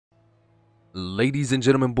Ladies and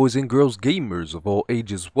gentlemen, boys and girls, gamers of all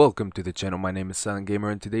ages, welcome to the channel. My name is Silent Gamer,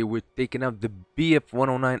 and today we're taking out the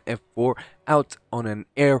BF-109 F4 out on an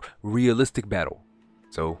air realistic battle.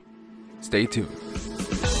 So, stay tuned.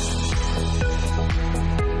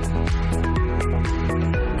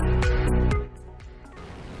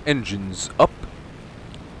 Engines up,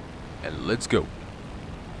 and let's go.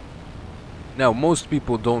 Now, most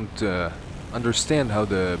people don't understand how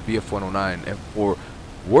the BF-109 F4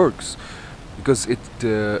 works because it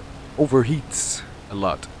overheats a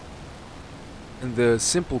lot. And the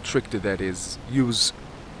simple trick to that is use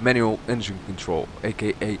manual engine control,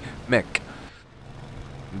 aka mech.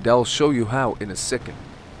 And I'll show you how in a second.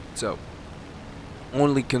 So,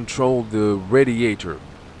 only control the radiator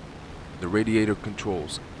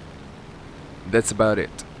controls. That's about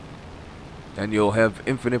it. And you'll have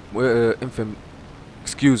infinite whip,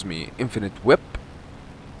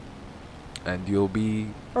 and you'll be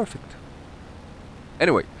perfect.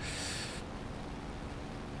 Anyway,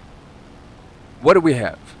 what do we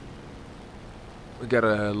have? We got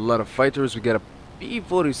a lot of fighters. We got a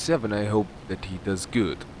P-47. I hope that he does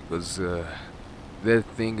good, because that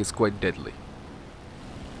thing is quite deadly.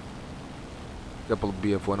 Couple of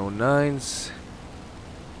BF-109s.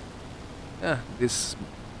 This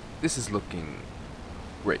is looking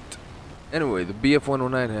great. Anyway, the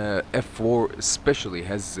BF-109 F4 especially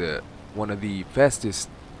has one of the fastest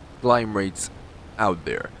climb rates out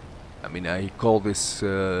there. I mean, I call this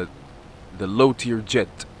the low tier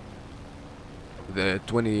jet. The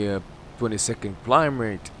 20-second climb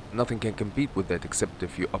rate, nothing can compete with that except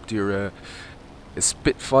if you up tier a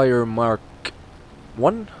Spitfire Mark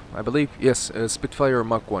 1, I believe. Yes, a Spitfire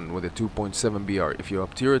Mark 1 with a 2.7 BR. If you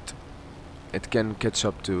up tier it, it can catch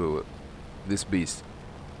up to this beast.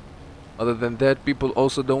 Other than that, people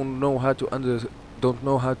also don't know how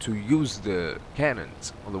to use the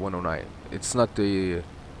cannons on the 109. It's not the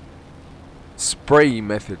spray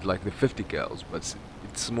method like the 50 cals, but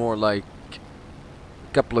it's more like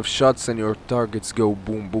a couple of shots and your targets go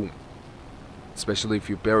boom boom. Especially if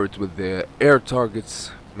you pair it with the air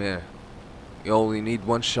targets, man, you only need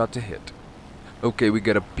one shot to hit. Okay, we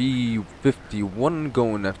got a P-51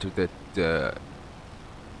 going after that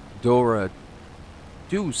Dora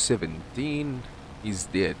 217. He's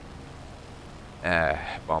dead.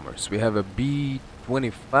 Bombers. We have a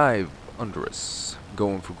B-25 under us,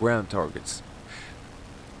 going for ground targets.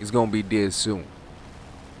 He's gonna be dead soon.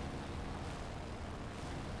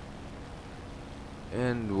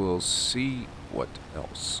 And we'll see what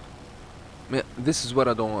else. Man, this is what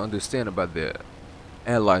I don't understand about the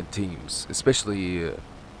allied teams, especially in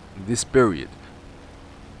this period,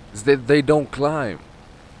 is that they don't climb.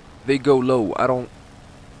 They go low. I don't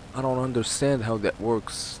understand how that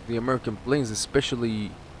works. The American planes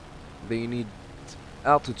especially, they need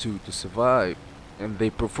altitude to survive, and they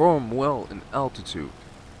perform well in altitude,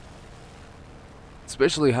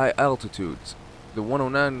 especially high altitudes. The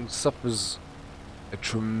 109 suffers a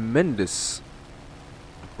tremendous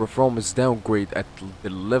performance downgrade at the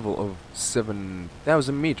level of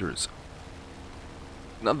 7,000 meters.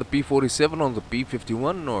 Not the P-47 on the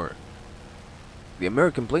P-51 or the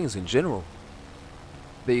American planes in general.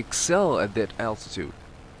 They excel at that altitude.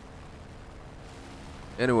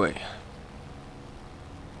 Anyway,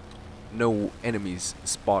 no enemies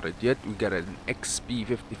spotted yet. We got an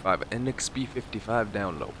XP-55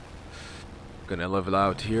 down low. Gonna level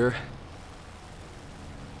out here.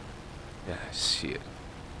 Yeah, shit.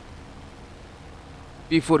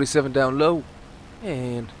 P-47 down low,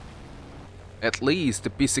 and at least the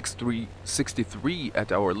P-63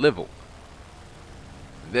 at our level.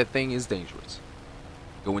 That thing is dangerous.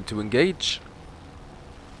 Going to engage.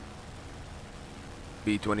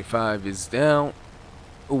 B-25 is down.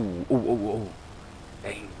 Oh.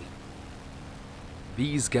 Dang.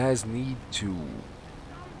 These guys need to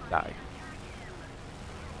die.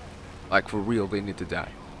 Like, for real, they need to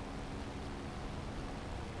die.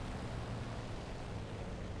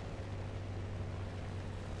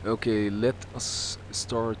 Okay, let us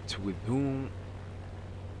start with whom?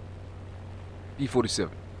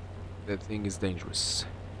 P-47. That thing is dangerous.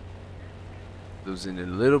 Losing a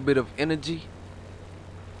little bit of energy.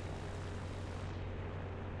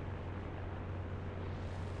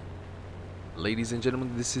 Ladies and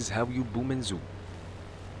gentlemen, this is how you boom and zoom.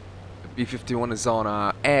 The B-51 is on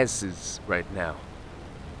our asses right now.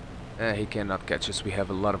 He cannot catch us. We have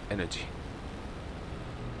a lot of energy.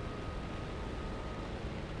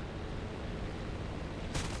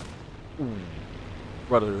 Ooh,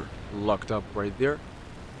 brother locked up right there.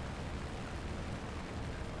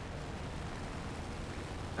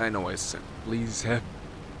 I know I said, please have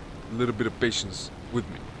a little bit of patience with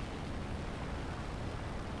me.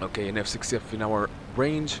 Okay, an F6F in our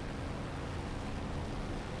range.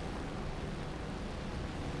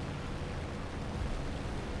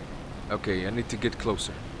 Okay, I need to get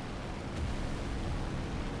closer.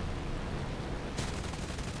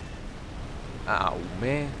 Ow,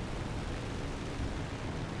 man.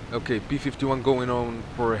 Okay, P-51 going on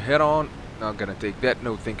for a head-on. Not gonna take that.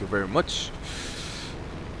 No, thank you very much.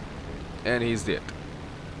 And he's dead.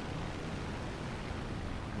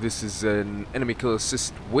 This is an enemy kill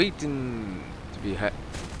assist waiting to be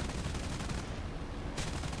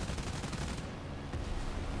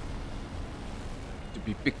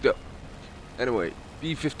picked up. Anyway,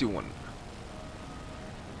 P-51.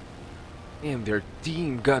 Damn, their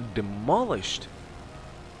team got demolished.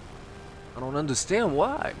 I don't understand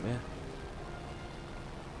why, man.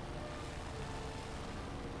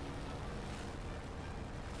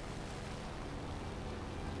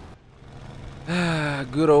 Ah,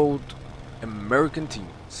 good old American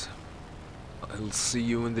teams. I'll see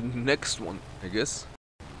you in the next one, I guess.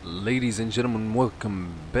 Ladies and gentlemen,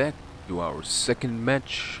 welcome back to our second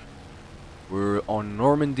match. We're on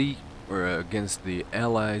Normandy. We're against the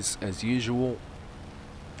Allies as usual.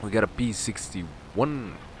 We got a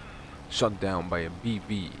P-61 shot down by a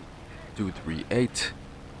BV-238.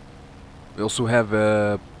 We also have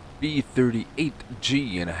a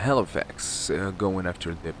B-38G in Halifax going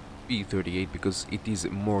after the B-38 because it is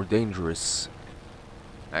more dangerous,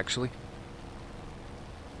 actually.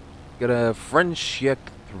 Got a French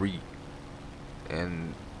Yak-3,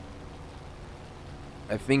 and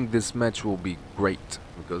I think this match will be great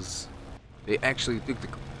because they actually took the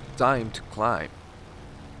time to climb.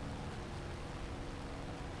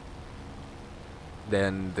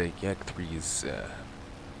 Then the Yak-3 is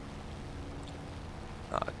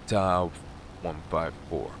Tau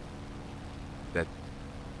 154. That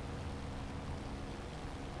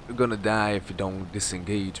you're gonna die if you don't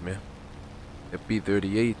disengage, man. The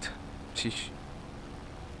P-38, sheesh.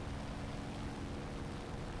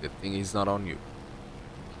 Good thing he's not on you.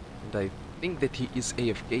 And I think that he is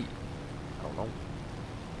AFK. I don't know.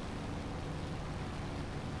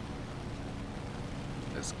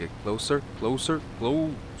 Let's get closer, closer,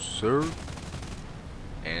 closer.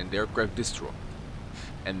 And the aircraft destroyed.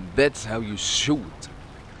 And that's how you shoot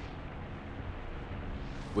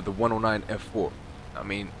with the 109 F4. I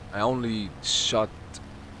mean, I only shot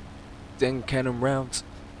 10 cannon rounds.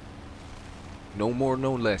 No more,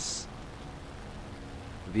 no less.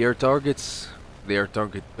 The air targets, the air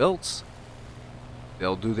target belts,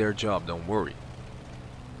 they'll do their job, don't worry.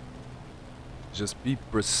 Just be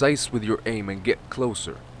precise with your aim and get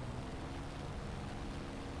closer.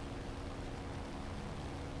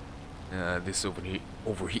 This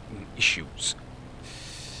overheating issues.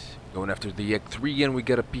 Going after the Yak-3 and we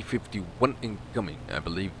got a P-51 incoming. I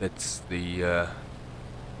believe that's the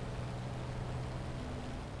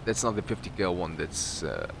that's not the 50 cal one, that's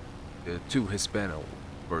the 2 Hispano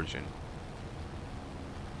version.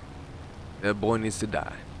 That boy needs to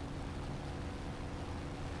die.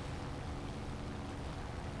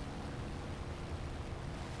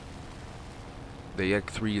 The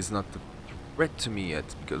Yak-3 is not the threat to me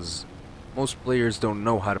yet because most players don't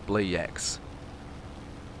know how to play Yaks.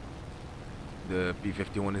 The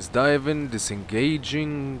P-51 is diving,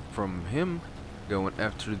 disengaging from him, going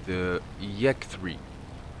after the Yak-3.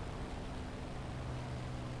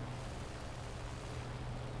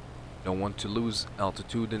 Don't want to lose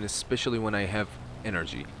altitude, and especially when I have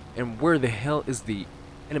energy. And where the hell is the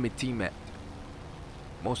enemy team at?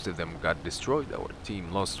 Most of them got destroyed. Our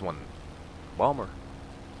team lost one bomber.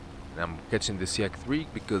 And I'm catching this Yak-3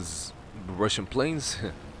 because the Russian planes,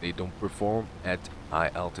 they don't perform at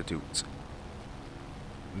high altitudes.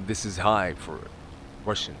 This is high for a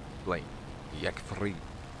Russian plane, Yak-3.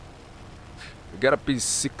 We got a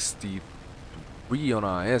P-63 on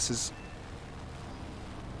our asses.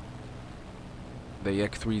 The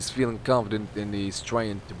Yak-3 is feeling confident and he's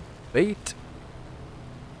trying to bait.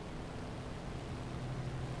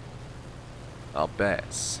 I'll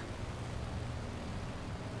pass.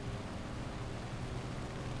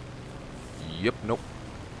 Yep, nope.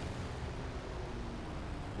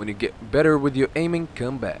 When you get better with your aiming,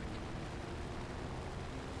 come back.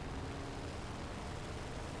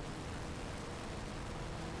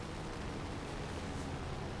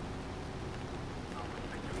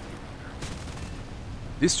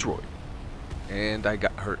 Destroyed. And I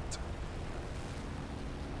got hurt.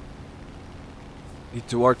 Need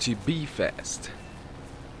to RTB fast.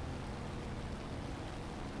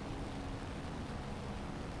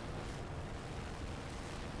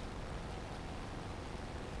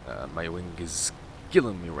 My wing is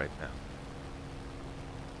killing me right now.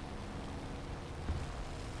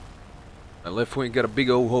 My left wing got a big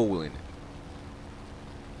old hole in it.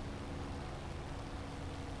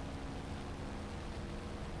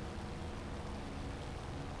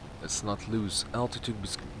 Let's not lose altitude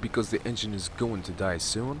because the engine is going to die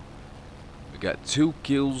soon. We got 2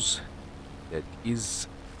 kills. That is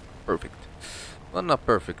perfect. Well, not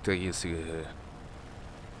perfect, I guess. The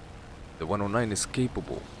 109 is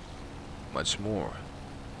capable. Much more.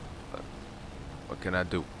 But what can I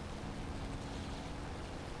do?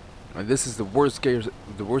 And this is the worst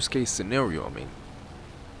case scenario, I mean.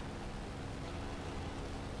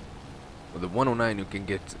 With the 109 you can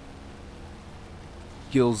get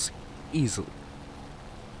kills easily.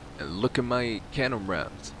 And look at my cannon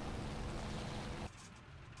rounds.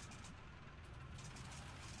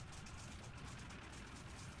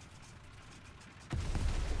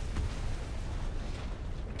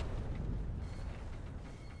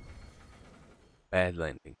 Bad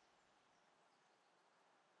landing.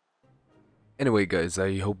 Anyway guys,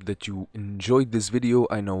 I hope that you enjoyed this video.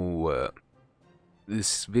 I know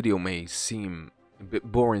this video may seem a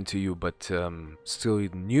bit boring to you, but still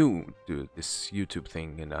new to this YouTube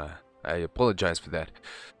thing, and I apologize for that.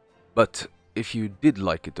 But if you did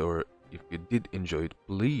like it, or if you did enjoy it,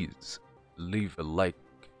 please leave a like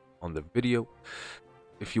on the video.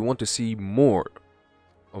 If you want to see more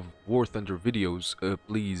of War Thunder videos,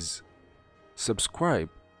 please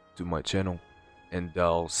subscribe to my channel, and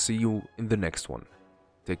I'll see you in the next one.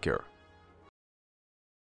 Take care.